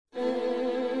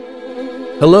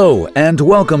Hello, and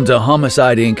welcome to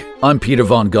Homicide Inc. I'm Peter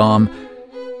Von Gom.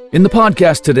 In the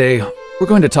podcast today, we're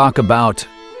going to talk about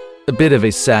a bit of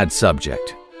a sad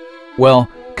subject. Well,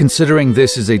 considering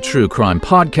this is a true crime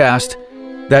podcast,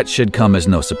 that should come as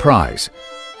no surprise.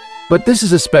 But this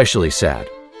is especially sad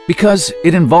because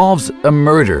it involves a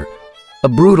murder, a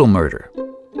brutal murder,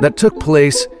 that took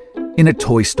place in a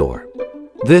toy store.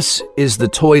 This is the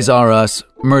Toys R Us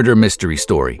murder mystery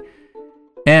story.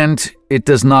 And it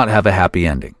does not have a happy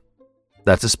ending.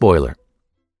 That's a spoiler.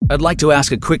 I'd like to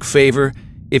ask a quick favor.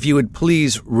 If you would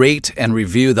please rate and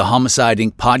review the Homicide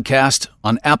Inc. podcast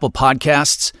on Apple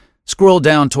Podcasts. Scroll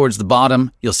down towards the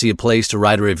bottom. You'll see a place to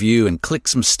write a review and click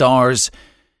some stars.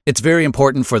 It's very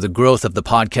important for the growth of the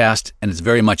podcast, and it's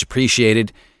very much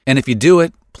appreciated. And if you do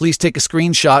it, please take a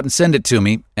screenshot and send it to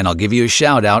me, and I'll give you a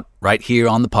shout out right here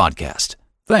on the podcast.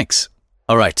 Thanks.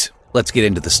 All right, let's get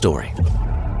into the story.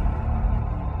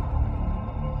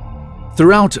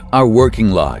 Throughout our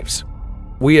working lives,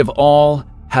 we have all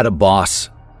had a boss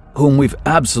whom we've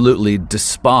absolutely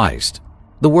despised,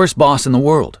 the worst boss in the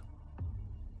world.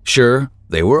 Sure,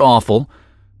 they were awful,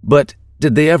 but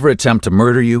did they ever attempt to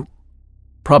murder you?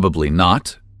 Probably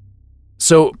not.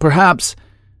 So perhaps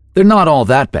they're not all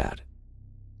that bad.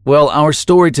 Well, our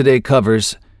story today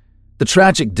covers the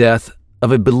tragic death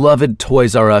of a beloved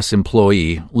Toys R Us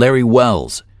employee, Larry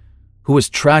Wells, who was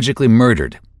tragically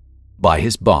murdered by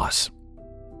his boss.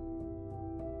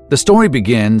 The story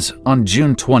begins on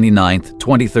June 29,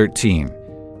 2013,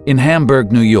 in Hamburg,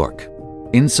 New York,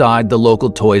 inside the local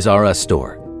Toys R Us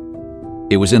store.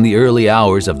 It was in the early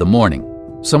hours of the morning,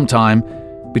 sometime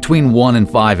between 1 and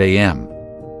 5 a.m.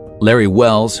 Larry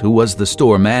Wells, who was the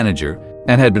store manager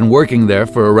and had been working there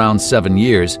for around 7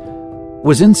 years,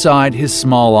 was inside his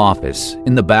small office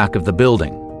in the back of the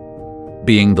building.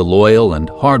 Being the loyal and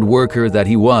hard worker that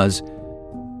he was,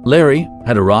 Larry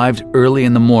had arrived early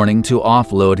in the morning to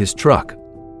offload his truck.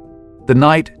 The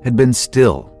night had been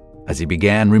still as he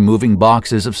began removing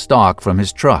boxes of stock from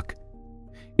his truck.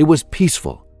 It was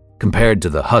peaceful compared to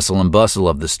the hustle and bustle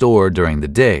of the store during the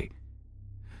day.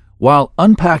 While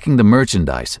unpacking the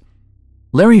merchandise,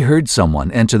 Larry heard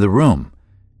someone enter the room.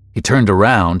 He turned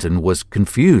around and was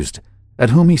confused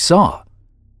at whom he saw.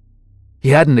 He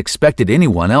hadn't expected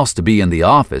anyone else to be in the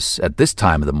office at this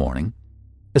time of the morning,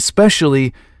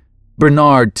 especially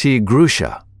Bernard T.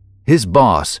 Grusha, his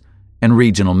boss and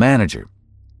regional manager.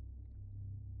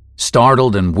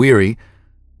 Startled and weary,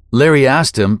 Larry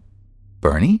asked him,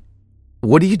 "Bernie,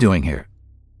 what are you doing here?"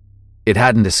 It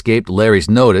hadn't escaped Larry's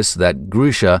notice that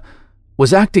Grusha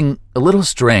was acting a little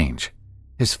strange.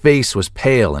 His face was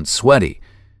pale and sweaty.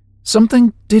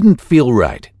 Something didn't feel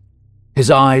right.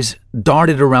 His eyes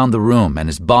darted around the room and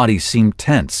his body seemed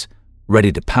tense,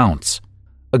 ready to pounce.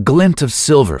 A glint of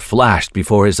silver flashed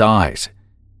before his eyes,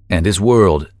 and his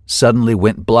world suddenly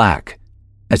went black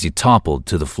as he toppled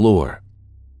to the floor.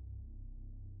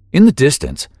 In the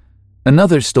distance,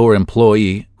 another store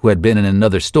employee who had been in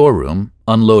another storeroom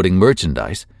unloading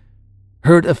merchandise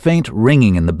heard a faint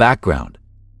ringing in the background.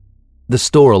 The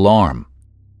store alarm.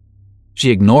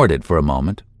 She ignored it for a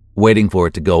moment, waiting for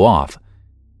it to go off.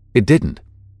 It didn't.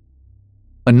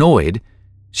 Annoyed,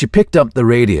 she picked up the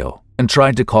radio and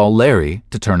tried to call Larry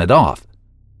to turn it off.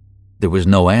 There was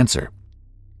no answer.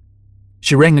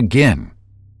 She rang again.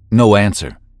 No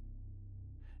answer.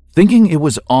 Thinking it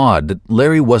was odd that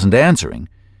Larry wasn't answering,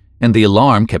 and the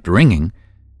alarm kept ringing,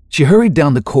 she hurried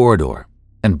down the corridor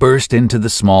and burst into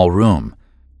the small room.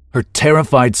 Her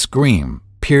terrified scream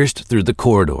pierced through the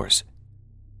corridors.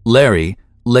 Larry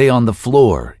lay on the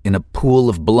floor in a pool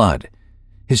of blood,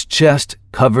 his chest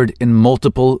covered in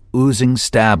multiple oozing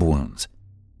stab wounds.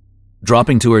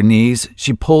 Dropping to her knees,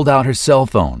 she pulled out her cell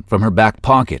phone from her back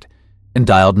pocket and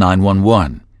dialed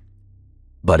 911.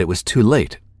 But it was too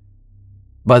late.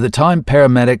 By the time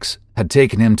paramedics had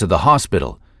taken him to the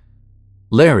hospital,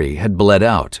 Larry had bled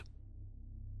out.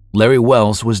 Larry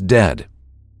Wells was dead,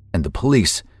 and the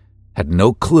police had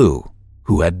no clue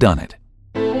who had done it.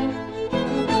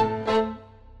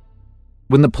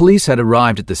 When the police had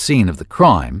arrived at the scene of the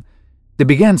crime, they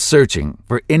began searching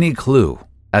for any clue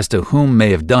as to whom may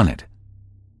have done it.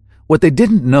 What they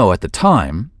didn't know at the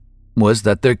time was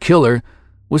that their killer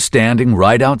was standing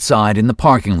right outside in the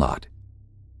parking lot.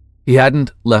 He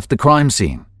hadn't left the crime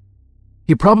scene.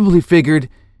 He probably figured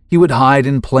he would hide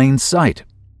in plain sight.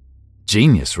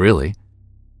 Genius, really.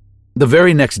 The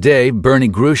very next day, Bernie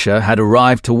Grusha had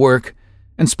arrived to work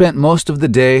and spent most of the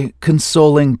day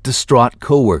consoling distraught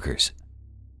coworkers.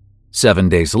 7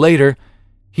 days later,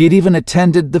 he had even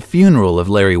attended the funeral of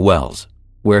Larry Wells,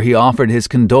 where he offered his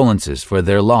condolences for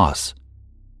their loss.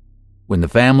 When the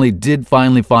family did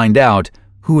finally find out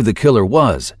who the killer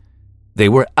was, they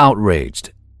were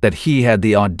outraged that he had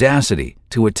the audacity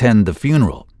to attend the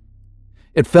funeral.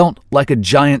 It felt like a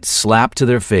giant slap to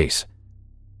their face.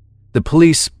 The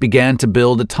police began to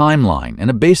build a timeline and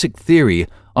a basic theory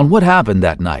on what happened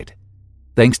that night,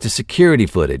 thanks to security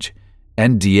footage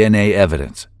and DNA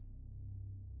evidence.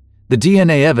 The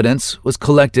DNA evidence was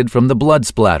collected from the blood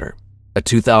splatter, a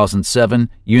 2007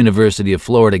 University of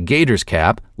Florida Gators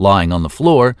cap lying on the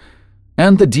floor,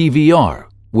 and the DVR,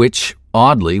 which,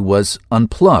 oddly, was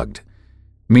unplugged,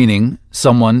 meaning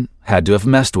someone had to have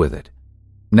messed with it.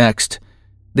 Next,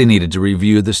 they needed to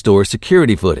review the store's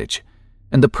security footage,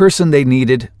 and the person they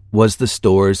needed was the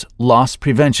store's loss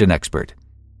prevention expert.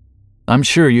 I'm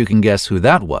sure you can guess who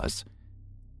that was.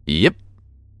 Yep,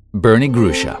 Bernie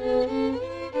Grusha.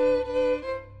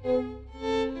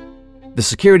 The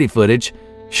security footage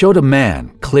showed a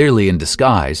man, clearly in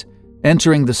disguise,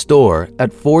 entering the store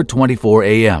at 4:24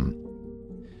 a.m.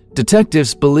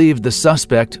 Detectives believed the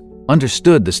suspect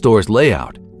understood the store's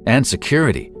layout and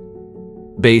security,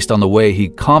 based on the way he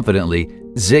confidently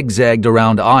zigzagged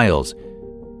around aisles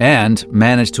and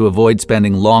managed to avoid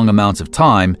spending long amounts of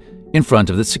time in front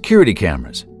of the security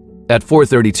cameras. At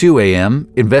 4:32 a.m.,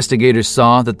 investigators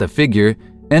saw that the figure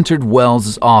entered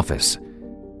Wells' office.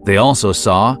 They also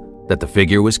saw that the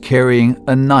figure was carrying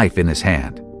a knife in his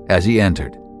hand as he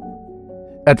entered.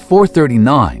 At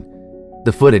 4:39,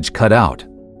 the footage cut out,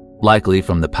 likely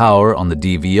from the power on the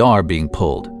DVR being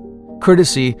pulled,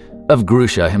 courtesy of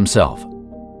Grusha himself.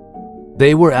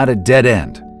 They were at a dead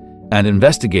end, and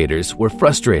investigators were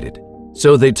frustrated,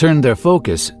 so they turned their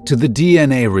focus to the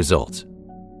DNA results.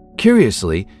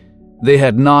 Curiously, they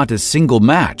had not a single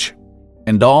match,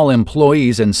 and all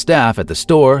employees and staff at the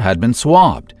store had been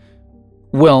swabbed.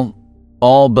 Well,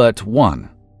 all but one,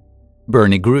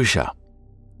 Bernie Grusha,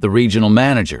 the regional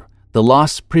manager, the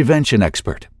loss prevention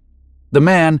expert, the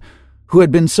man who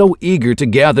had been so eager to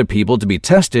gather people to be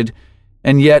tested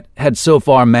and yet had so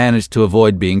far managed to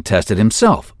avoid being tested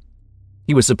himself.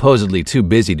 He was supposedly too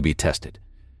busy to be tested.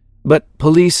 But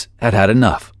police had had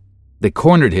enough. They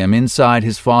cornered him inside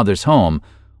his father's home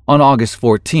on August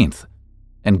 14th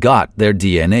and got their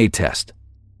DNA test.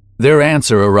 Their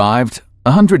answer arrived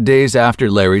 100 days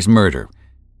after Larry's murder.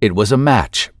 It was a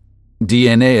match.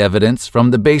 DNA evidence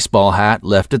from the baseball hat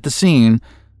left at the scene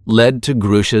led to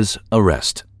Grusha's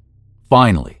arrest.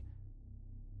 Finally,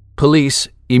 police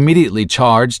immediately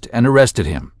charged and arrested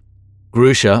him.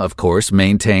 Grusha, of course,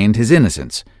 maintained his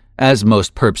innocence, as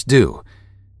most perps do.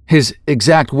 His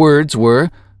exact words were,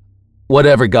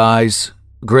 "Whatever, guys.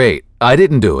 Great. I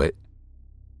didn't do it."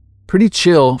 Pretty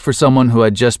chill for someone who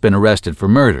had just been arrested for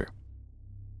murder.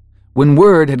 When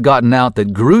word had gotten out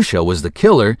that Grusha was the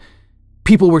killer,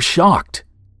 people were shocked,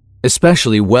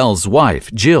 especially Wells'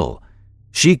 wife, Jill.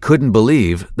 She couldn't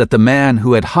believe that the man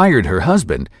who had hired her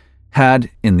husband had,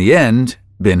 in the end,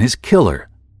 been his killer.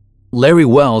 Larry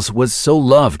Wells was so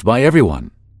loved by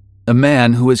everyone. A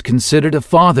man who was considered a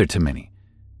father to many,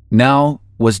 now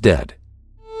was dead.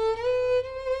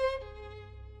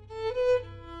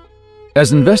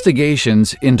 As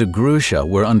investigations into Grusha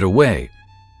were underway,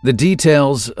 the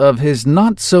details of his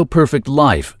not-so-perfect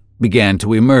life began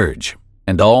to emerge,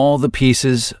 and all the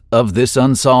pieces of this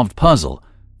unsolved puzzle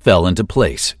fell into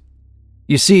place.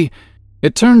 You see,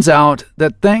 it turns out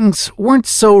that things weren't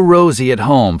so rosy at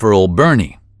home for old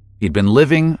Bernie. He'd been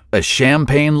living a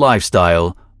champagne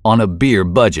lifestyle on a beer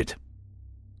budget.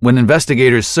 When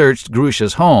investigators searched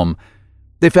Grusha's home,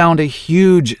 they found a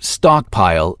huge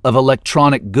stockpile of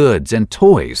electronic goods and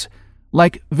toys,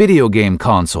 like video game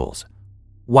consoles.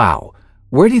 Wow,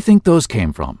 where do you think those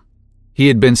came from? He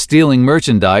had been stealing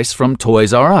merchandise from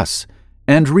Toys R Us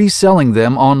and reselling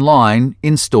them online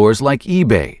in stores like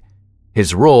eBay.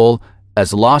 His role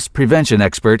as loss prevention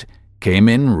expert came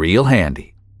in real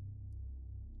handy.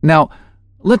 Now,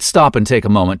 let's stop and take a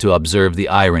moment to observe the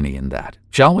irony in that,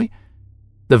 shall we?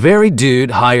 The very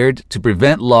dude hired to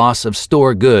prevent loss of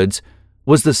store goods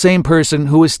was the same person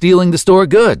who was stealing the store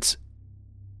goods.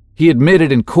 He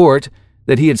admitted in court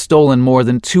that he had stolen more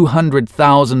than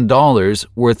 $200,000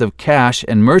 worth of cash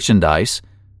and merchandise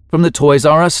from the Toys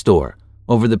R Us store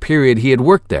over the period he had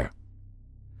worked there.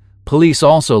 Police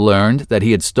also learned that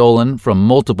he had stolen from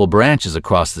multiple branches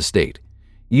across the state,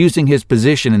 using his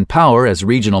position and power as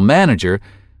regional manager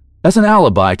as an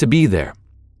alibi to be there.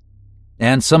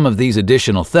 And some of these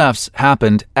additional thefts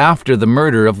happened after the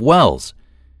murder of Wells.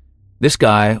 This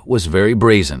guy was very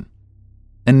brazen,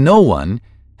 and no one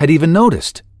had even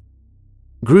noticed.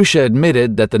 Grusha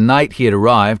admitted that the night he had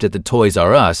arrived at the Toys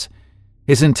R Us,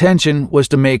 his intention was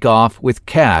to make off with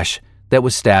cash that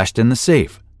was stashed in the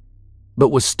safe, but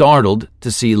was startled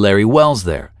to see Larry Wells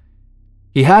there.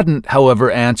 He hadn't, however,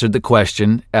 answered the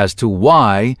question as to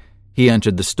why he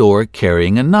entered the store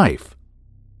carrying a knife.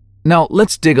 Now,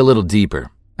 let's dig a little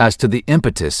deeper as to the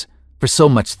impetus for so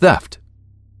much theft.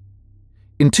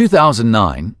 In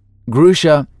 2009,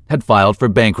 Grusha had filed for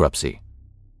bankruptcy.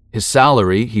 His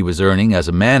salary he was earning as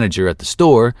a manager at the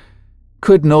store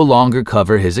could no longer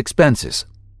cover his expenses.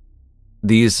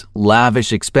 These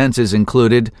lavish expenses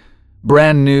included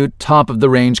brand new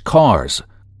top-of-the-range cars,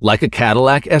 like a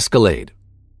Cadillac Escalade,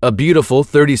 a beautiful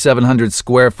 3,700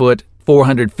 square foot,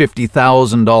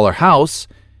 $450,000 house,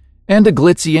 and a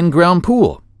glitzy in-ground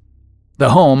pool. The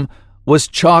home was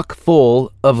chock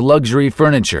full of luxury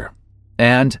furniture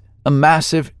and a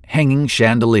massive hanging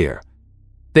chandelier.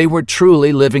 They were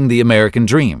truly living the American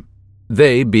dream,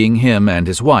 they being him and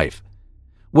his wife.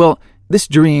 Well, this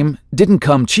dream didn't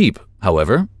come cheap,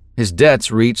 however. His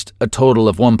debts reached a total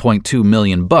of $1.2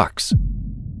 million.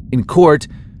 In court,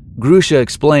 Grusha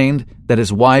explained that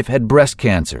his wife had breast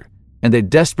cancer and they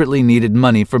desperately needed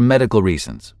money for medical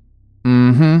reasons.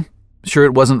 Sure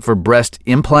it wasn't for breast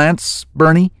implants,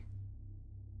 Bernie?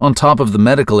 On top of the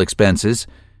medical expenses,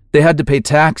 they had to pay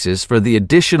taxes for the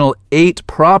additional 8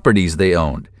 properties they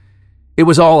owned. It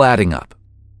was all adding up.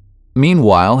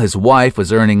 Meanwhile, his wife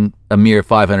was earning a mere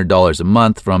 $500 a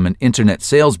month from an internet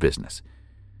sales business.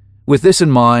 With this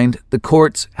in mind, the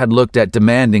courts had looked at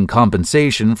demanding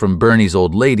compensation from Bernie's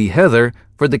old lady, Heather,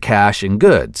 for the cash and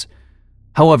goods.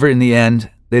 However, in the end,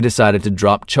 they decided to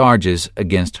drop charges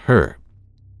against her.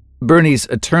 Bernie's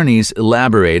attorneys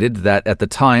elaborated that at the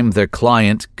time their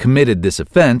client committed this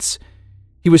offense,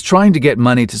 he was trying to get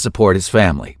money to support his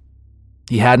family.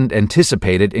 He hadn't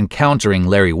anticipated encountering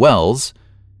Larry Wells.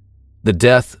 The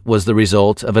death was the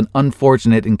result of an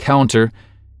unfortunate encounter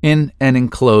in an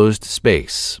enclosed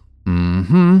space.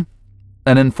 An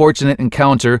unfortunate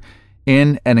encounter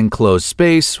in an enclosed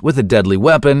space with a deadly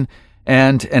weapon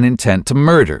and an intent to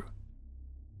murder.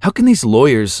 How can these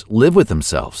lawyers live with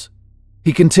themselves?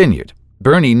 He continued,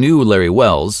 Bernie knew Larry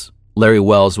Wells. Larry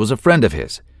Wells was a friend of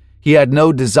his. He had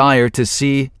no desire to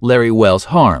see Larry Wells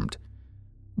harmed.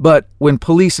 But when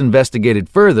police investigated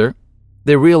further,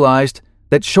 they realized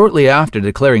that shortly after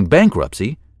declaring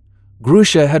bankruptcy,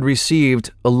 Grusha had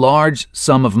received a large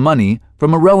sum of money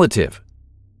from a relative,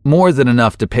 more than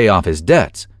enough to pay off his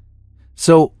debts.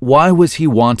 So why was he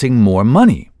wanting more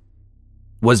money?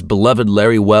 Was beloved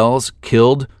Larry Wells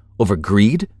killed over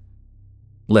greed?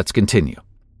 Let's continue.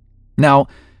 Now,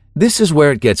 this is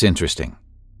where it gets interesting.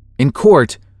 In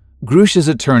court, Grusha's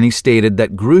attorney stated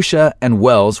that Grusha and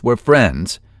Wells were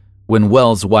friends, when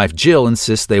Wells' wife Jill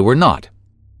insists they were not.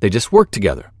 They just worked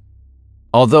together.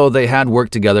 Although they had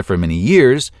worked together for many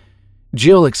years,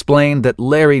 Jill explained that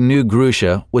Larry knew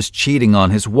Grusha was cheating on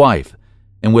his wife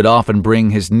and would often bring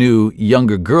his new,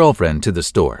 younger girlfriend to the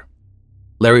store.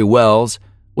 Larry Wells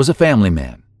was a family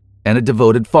man and a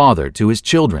devoted father to his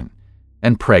children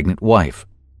and pregnant wife.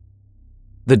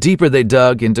 The deeper they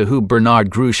dug into who Bernard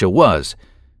Grusha was,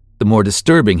 the more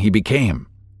disturbing he became.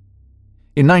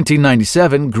 In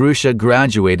 1997, Grusha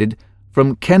graduated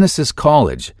from Kennesis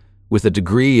College with a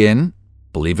degree in,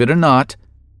 believe it or not,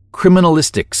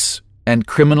 criminalistics and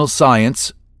criminal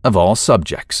science of all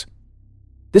subjects.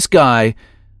 This guy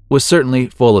was certainly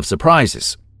full of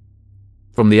surprises.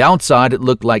 From the outside, it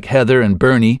looked like Heather and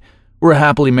Bernie were a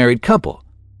happily married couple,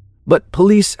 but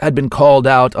police had been called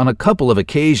out on a couple of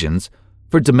occasions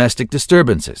for domestic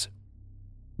disturbances.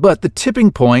 But the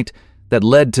tipping point that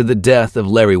led to the death of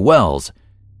Larry Wells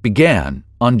began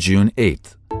on June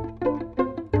 8th.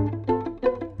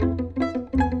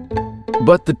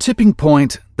 But the tipping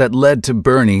point that led to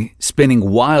Bernie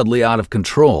spinning wildly out of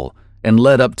control and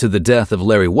led up to the death of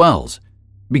Larry Wells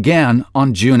began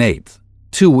on June 8th,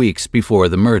 2 weeks before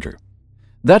the murder.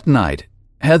 That night,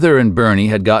 Heather and Bernie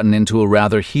had gotten into a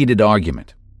rather heated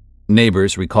argument.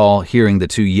 Neighbors recall hearing the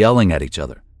two yelling at each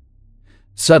other.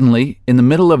 Suddenly, in the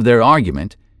middle of their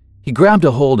argument, he grabbed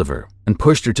a hold of her and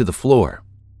pushed her to the floor.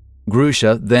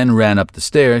 Grusha then ran up the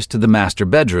stairs to the master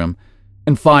bedroom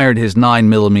and fired his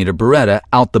 9mm Beretta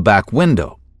out the back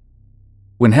window.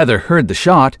 When Heather heard the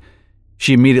shot,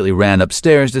 she immediately ran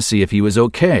upstairs to see if he was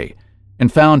okay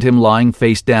and found him lying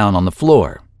face down on the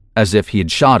floor, as if he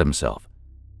had shot himself.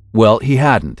 Well, he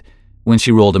hadn't. When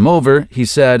she rolled him over, he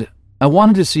said, "I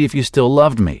wanted to see if you still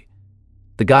loved me."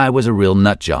 The guy was a real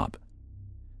nut job.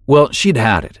 Well, she'd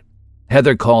had it.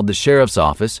 Heather called the sheriff's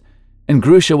office, and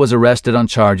Grusha was arrested on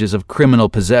charges of criminal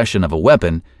possession of a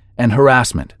weapon and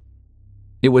harassment.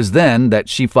 It was then that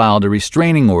she filed a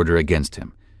restraining order against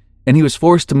him, and he was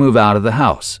forced to move out of the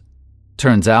house.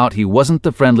 Turns out he wasn't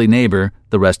the friendly neighbor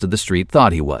the rest of the street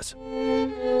thought he was.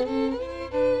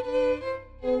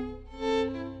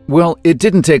 Well, it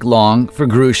didn't take long for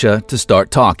Grusha to start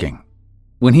talking.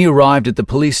 When he arrived at the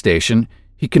police station,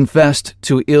 he confessed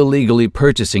to illegally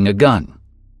purchasing a gun.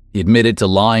 He admitted to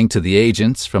lying to the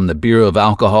agents from the Bureau of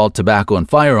Alcohol, Tobacco, and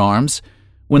Firearms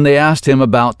when they asked him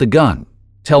about the gun,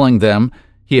 telling them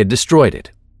he had destroyed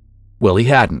it. Well, he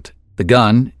hadn't. The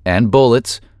gun and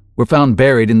bullets were found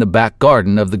buried in the back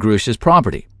garden of the Grusha's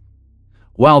property.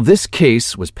 While this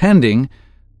case was pending,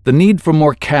 the need for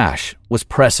more cash was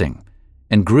pressing,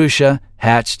 and Grusha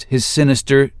hatched his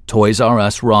sinister Toys R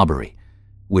Us robbery,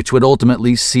 which would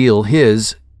ultimately seal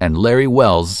his and Larry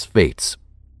Wells' fates.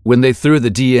 When they threw the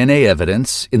DNA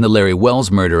evidence in the Larry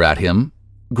Wells murder at him,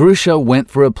 Grusha went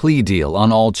for a plea deal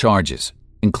on all charges,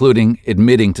 including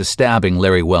admitting to stabbing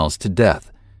Larry Wells to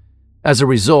death. As a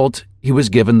result, he was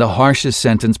given the harshest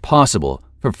sentence possible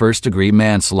for first-degree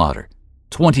manslaughter,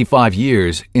 25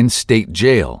 years in state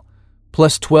jail,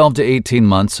 plus 12 to 18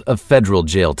 months of federal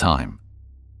jail time.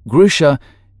 Grusha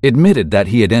admitted that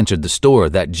he had entered the store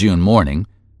that June morning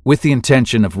with the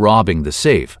intention of robbing the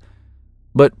safe,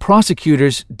 but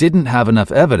prosecutors didn't have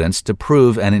enough evidence to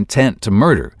prove an intent to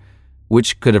murder,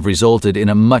 which could have resulted in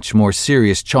a much more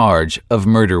serious charge of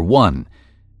murder 1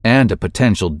 and a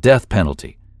potential death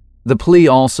penalty. The plea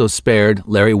also spared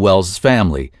Larry Wells'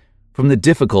 family from the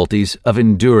difficulties of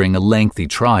enduring a lengthy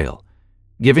trial,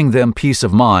 giving them peace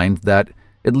of mind that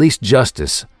at least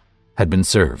justice had been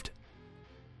served.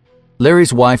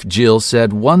 Larry's wife Jill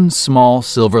said one small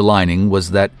silver lining was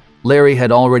that Larry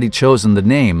had already chosen the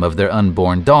name of their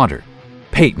unborn daughter,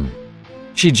 Peyton.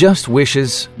 She just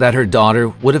wishes that her daughter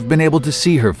would have been able to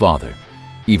see her father,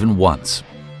 even once.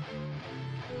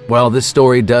 While this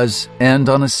story does end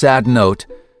on a sad note,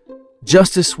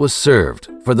 justice was served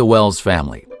for the Wells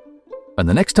family. And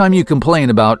the next time you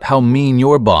complain about how mean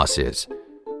your boss is.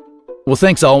 Well,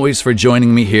 thanks always for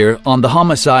joining me here on the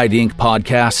Homicide Inc.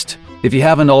 podcast. If you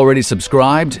haven't already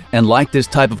subscribed and like this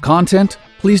type of content,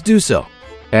 please do so.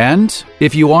 And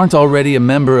if you aren't already a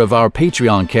member of our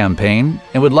Patreon campaign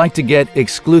and would like to get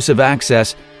exclusive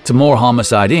access to more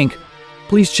Homicide Inc.,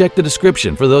 please check the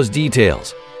description for those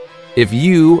details. If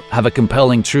you have a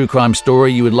compelling true crime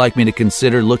story you would like me to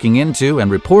consider looking into and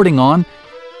reporting on,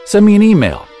 send me an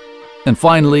email. And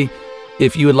finally,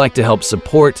 if you would like to help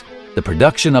support the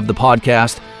production of the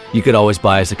podcast, you could always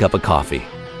buy us a cup of coffee.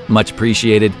 Much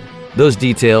appreciated. Those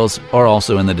details are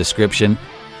also in the description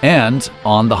and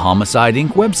on the Homicide Inc.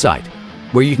 website,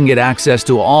 where you can get access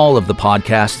to all of the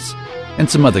podcasts and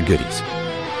some other goodies.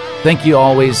 Thank you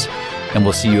always, and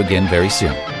we'll see you again very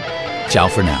soon. Ciao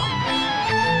for now.